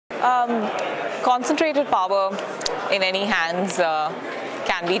Concentrated power in any hands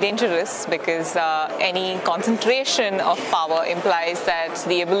can be dangerous because any concentration of power implies that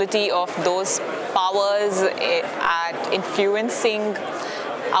the ability of those powers at influencing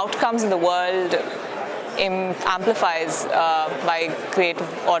outcomes in the world amplifies by great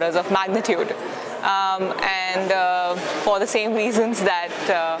orders of magnitude. And for the same reasons that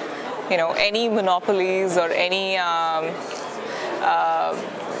any monopolies or any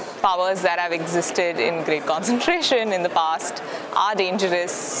powers that have existed in great concentration in the past are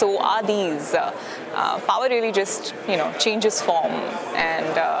dangerous, so are these. Power really just changes form,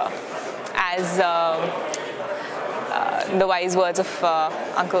 and as the wise words of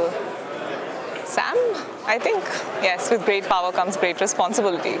Uncle Sam, I think, yes, with great power comes great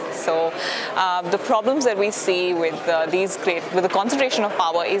responsibility. So the problems that we see with with the concentration of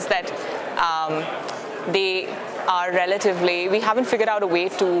power is that they are we haven't figured out a way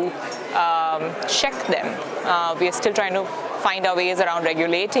to check them. We are still trying to find our ways around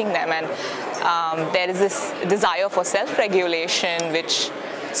regulating them, and there is this desire for self-regulation which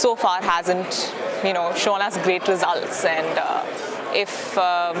so far hasn't shown us great results, and if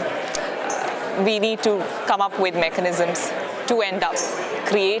we need to come up with mechanisms to end up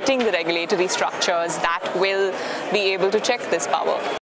creating the regulatory structures that will be able to check this power.